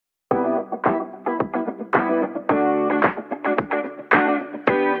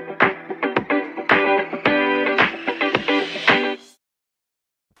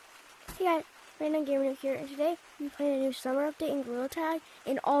Random Gamer here, and today I'm playing a new summer update in Gorilla Tag,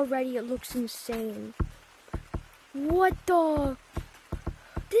 and already it looks insane. What the?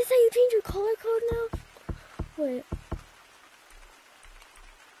 This is how you change your color code now? Wait.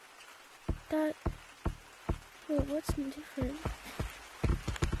 Wait, what's different?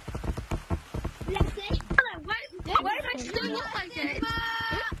 Why do I still look like it?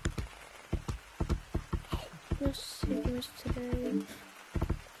 No signals today.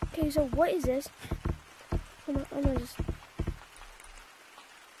 Okay, so what is this? I'm gonna just...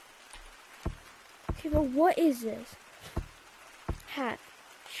 Okay, but what is this? Hat.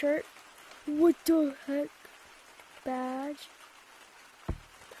 Shirt. What the heck? Badge.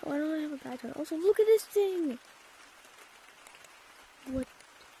 Why don't I have a badge on? Also, look at this thing! What?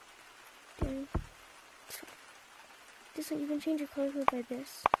 Dang. You can change your color code by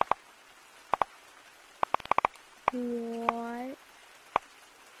this. What?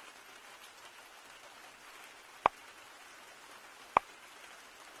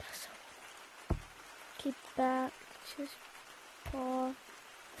 That's so cool. Keep back. Just paw.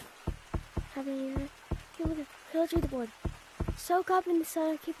 Having here. Hey, look at. Let's read the board. Soak up in the sun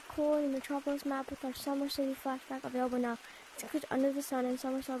and keep it cool in the Metropolis map with our Summer City flashback available now. It's included Under the Sun and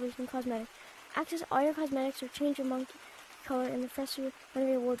Summer Celebration Cosmetics. Access all your cosmetics or change your monkey color in the fresh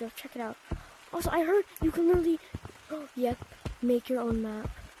renovate wardrobe. Check it out. Also, I heard you can literally, yep, make your own map.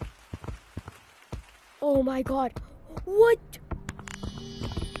 Oh my god. What?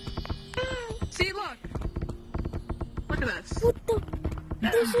 See, look. Look at this. What the?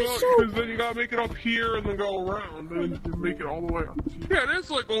 This is so... Because then you gotta make it up here and then go around and then make it all the way up. Yeah, it is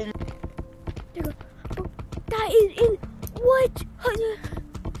like... Oh, there you go. Oh, that is in... What?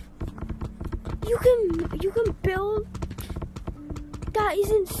 You can build... That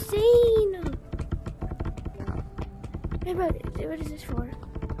is insane! Hey, bro, what is this for?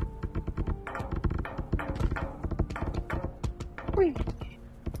 wait.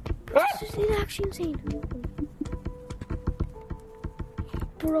 This is actually insane.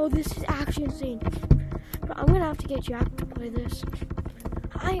 Bro, this is actually insane. Bro, I'm gonna have to get Jack to play this.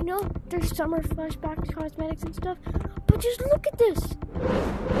 I know there's summer flashback cosmetics and stuff, but just look at this!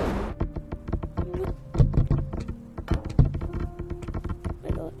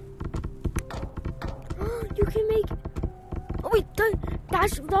 You can make... Oh wait,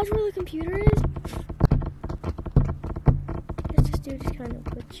 that's where the computer is? This dude is kind of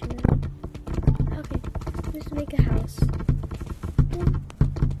glitching. Okay, let's make a house.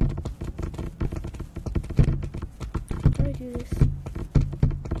 How do I do this?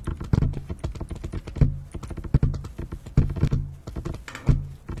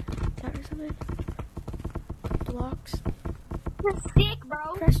 That or something? Blocks. Stick,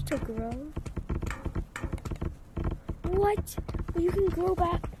 bro. Press to grow. What? Well, you can grow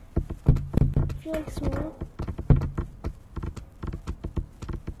back if you're like small.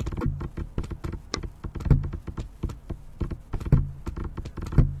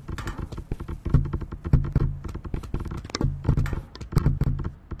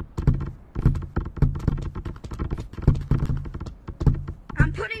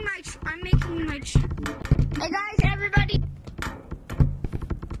 I'm making my hey guys, everybody.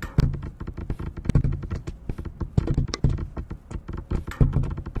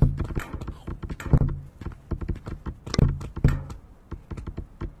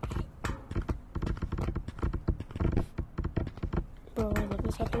 Bro, I love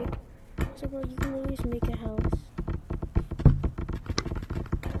this update. So bro, you can always make a house.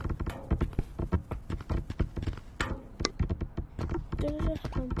 There's a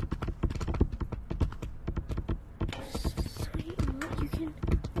hump. Sweet, what? You can...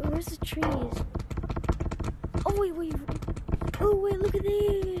 Where's the trees? Oh, wait. Oh, wait, look at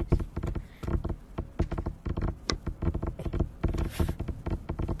this.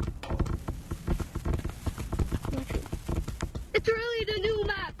 It's really the new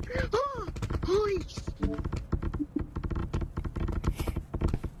map. Oh, holy.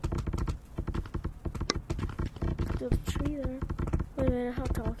 There's a tree there. Wait a minute, how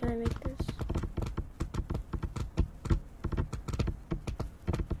tall can I make this?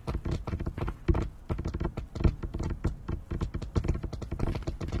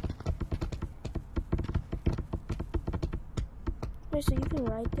 Wait, so you can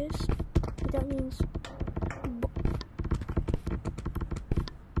ride this? But that means...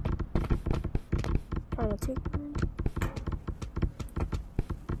 I'll take one.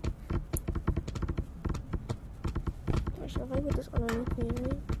 So if I put this underneath me,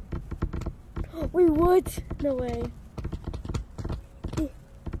 right? Wait, what? No way.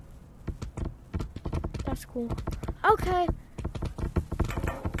 That's cool. Okay.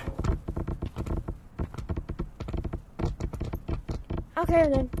 Okay,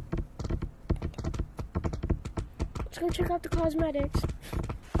 then. Let's go check out the cosmetics.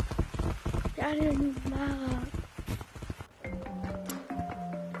 I didn't new map.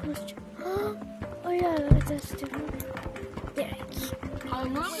 Oh yeah, that's different. Yeah.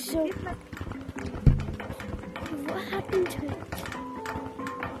 So, what happened to it?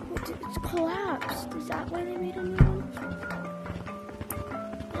 It's collapsed. Is that why they made a new one?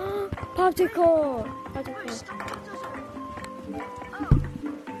 Oh, popsicle! Popsicle.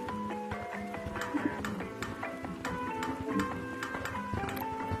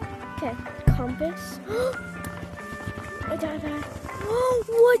 Okay, compass. Oh,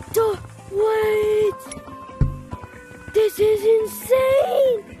 what the? What? This is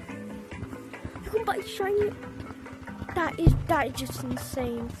insane! You can buy shiny. That is just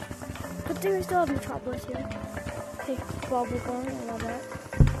insane. But they still have Metropolis here. Okay, bubble gum, I love that.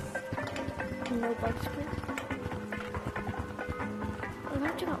 No bugs. I've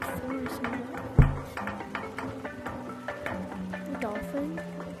actually got 4 or something. Dolphin.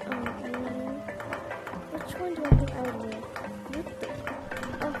 Which one do I think I would wear?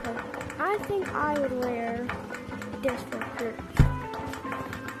 Okay. I think I would wear this for sure.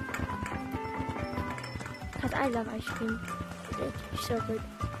 Because I love ice cream. It's so good.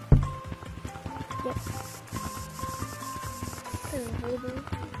 Yes. The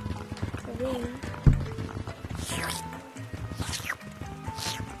wing.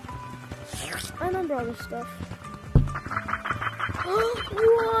 I remember all this stuff. What?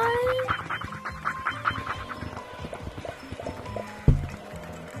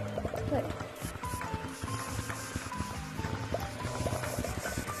 Wait.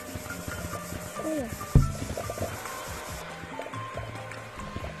 Oh yeah.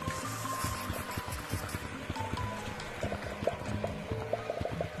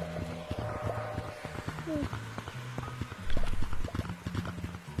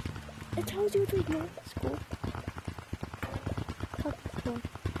 It tells you to ignore school. Cool.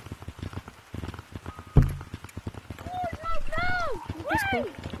 This cool.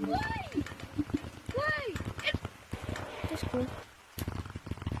 This cool.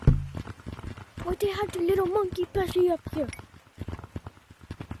 Why they have the little monkey plushie up here?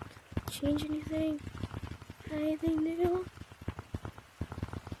 Change anything? Anything new?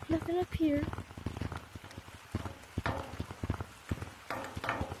 Nothing up here.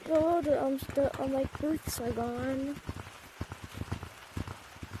 Oh, the like booths are gone.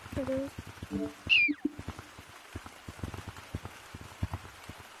 There it is.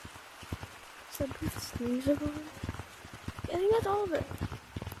 So booths things are gone. I think that's all of it.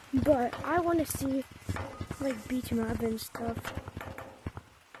 But I want to see like beach map and stuff.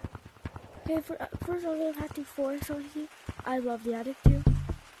 Okay, first I'll go back to forest. I love the attic too.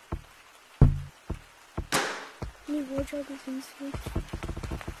 New wardrobe is insane.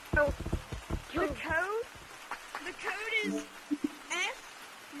 Oh, the code? The code is F.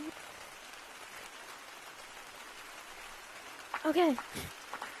 Okay.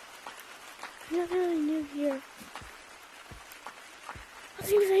 Nothing really new here. I don't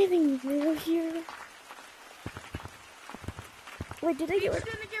think there's anything new here. Wait, did I get It's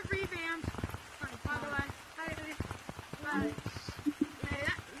gonna get revamped. By the way.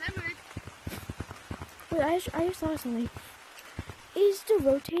 Wait, I just thought of something. Is the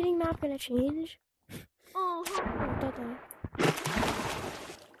rotating map gonna change? Oh,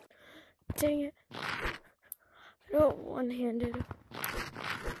 dang it. Oh, one-handed.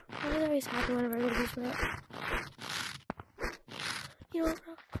 Why does always happen whenever I go to beach map? You know what,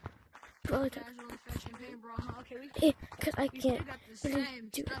 bro? Well, because I can't really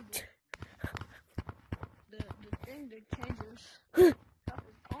do it. The thing that changes.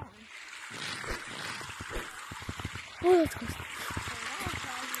 Oh, that's close.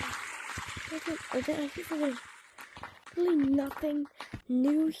 I think there's really nothing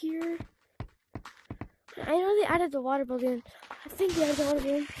new here. I know they added the water balloon. I think they added the water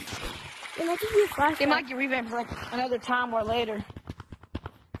balloon. It might just be a flashback. They might get revamped for like another time or later.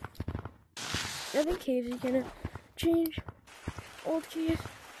 I think caves is gonna change. Old caves.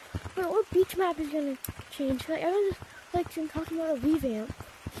 But what beach map is gonna change? Like everyone's like talking about a revamp.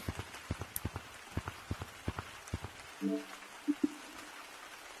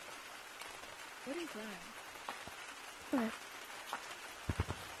 What is that? What?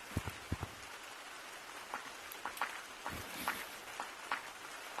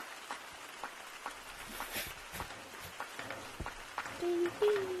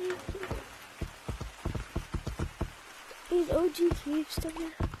 Is OG Cave still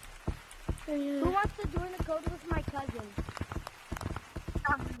there? Oh, yeah. Who wants to join the code with my cousin?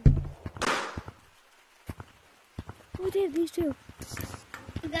 Oh, they have these two.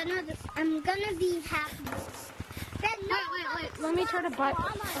 I'm gonna be happy. Wait. Let me try to buy.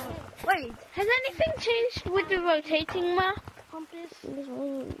 Wait, has anything changed with the rotating map compass?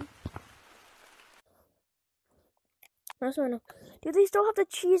 That's what I know. Do they still have the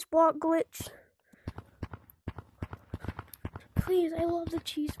cheese block glitch? Please, I love the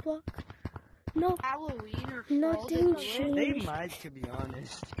cheese block. No, Halloween or nothing They changed. might, to be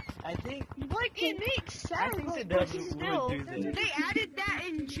honest. I think. Like, it makes sense. I think the but devil still, would do this. they added that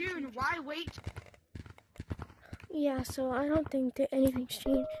in June. Why wait? Yeah, so I don't think that anything's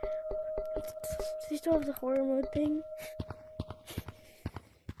changed. They still have the horror mode thing.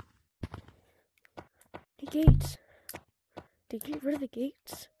 The gates. They get rid of the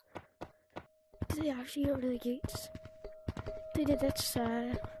gates? Did they actually get rid of the gates? They did, that's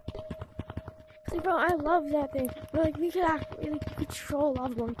sad. See, bro, I love that thing. But, like, we could control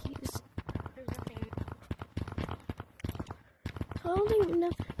lava monkeys. So I don't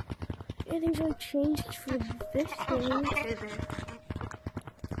think anything's really changed for this game.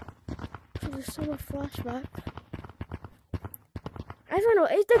 So there's still a flashback. I don't know,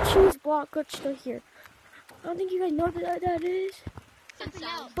 is the cheese block glitch still here? I don't think you guys know what that is.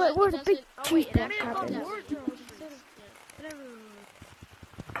 But where the big cheese block happens.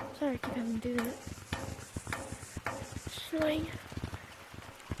 Sorry, I keep having to do that. Sorry.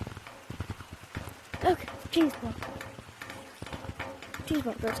 Okay, cheese block. Cheese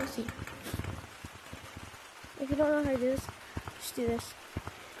block, guys, let's see. If you don't know how to do this, just do this.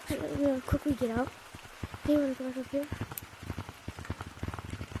 We're gonna quickly get out. Then we're gonna go back up here.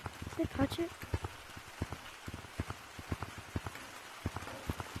 Did they patch it?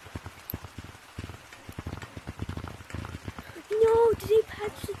 No, did they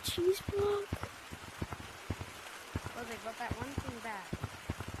patch the cheese block? Oh, they got that one thing back.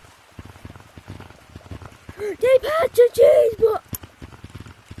 They patched the cheese block!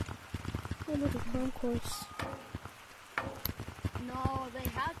 Oh, look at concourse. No, they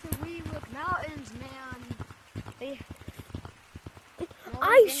had to rework mountains, man. They. No,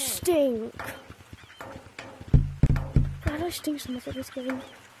 I they didn't. stink! God, I stink so much at this game.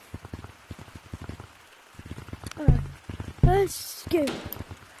 Alright, let's go.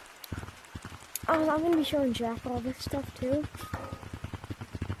 I'm gonna be showing Jack all this stuff too.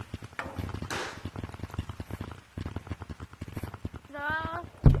 I'm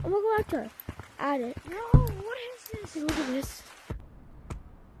gonna go back to Attic. No, what is this? Look at this.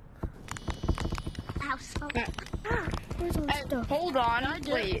 House. Where's all this stuff? Hold on,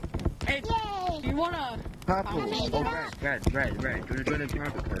 wait. Hey, you wanna... Purple. Oh, red. Do you join the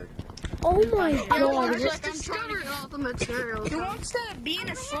traffic code? Oh my god. Just discovered all the materials. Who wants to be in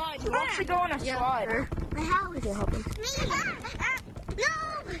a slide? Who wants to go on a slide? The house. Okay, help me. No.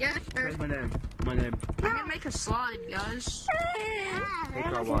 Yeah, What's my name? My name. I'm gonna make a slide, guys. Take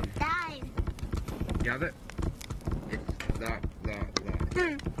our one. Died. You have it? It's that.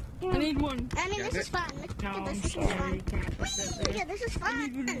 I need one. I mean, this is fun. No, I'm This is sorry. fun. Yeah, this is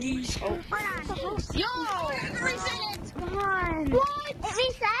fun. Hold on. Yo! Reset it. Come on. What? It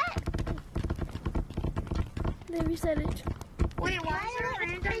reset? They reset it. Wait, why is it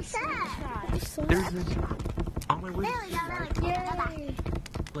random reset? It sucks. There's this on my way There we go. There we go. Yay.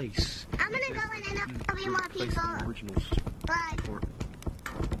 place. I'm gonna go in and there'll be more Place people. the originals. But Or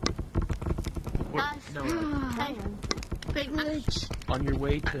no, on your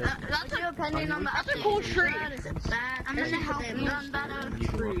way to. That's depending on the That's a cool tree. I'm gonna help you on that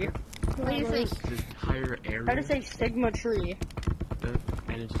tree. What do you think? This higher area. How to say Sigma tree?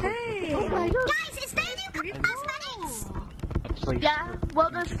 And it's Hey! Oh my god. guys, it's the new cosmetics. a place. Yeah, well,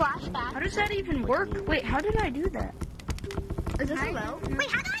 there's flashbacks. How does that even work? Wait, how did I do that? Is this hello? Wait,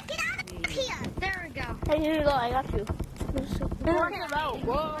 how do I get out of here? There we go. Hey, here you go. I got you.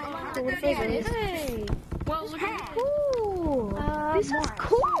 Whoa. What flavor is it? Hey! Well, look at that. Cool. This is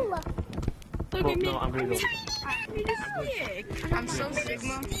cool. Look at me. No, I'm gonna go. I'm so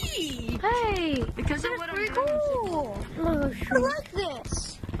Sigma. Hey. Because of what I'm doing. Cool. Oh, sure. Look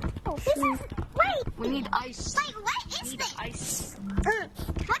this. Oh, This sure. is. Wait. We need ice. Wait, what is this? Ice.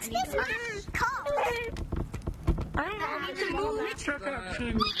 What's this called? I don't know. I need to move. Check out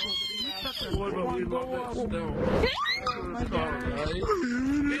King. Boy, but we love it still. It's alright.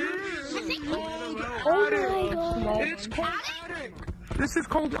 Oh my god. It's called Attic. This is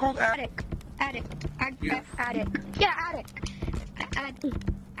called Attic. Attic. Yeah. Attic. Yeah, attic.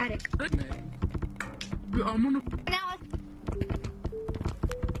 Attic. Good name. I'm gonna. Now,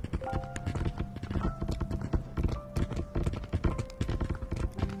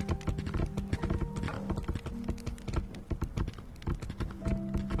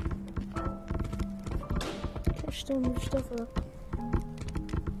 Still move stuff up.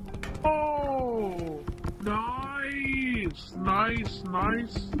 Nice, nice,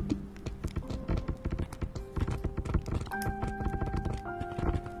 nice.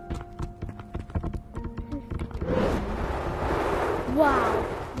 Wow,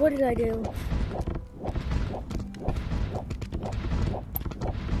 what did I do?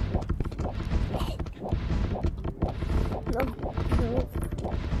 No, no,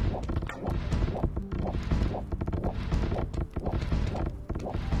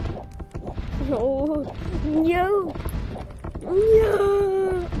 no.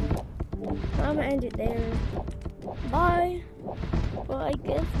 I'm gonna end it there. Bye. Well, I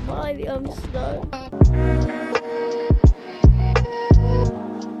guess bye. I'm stuck.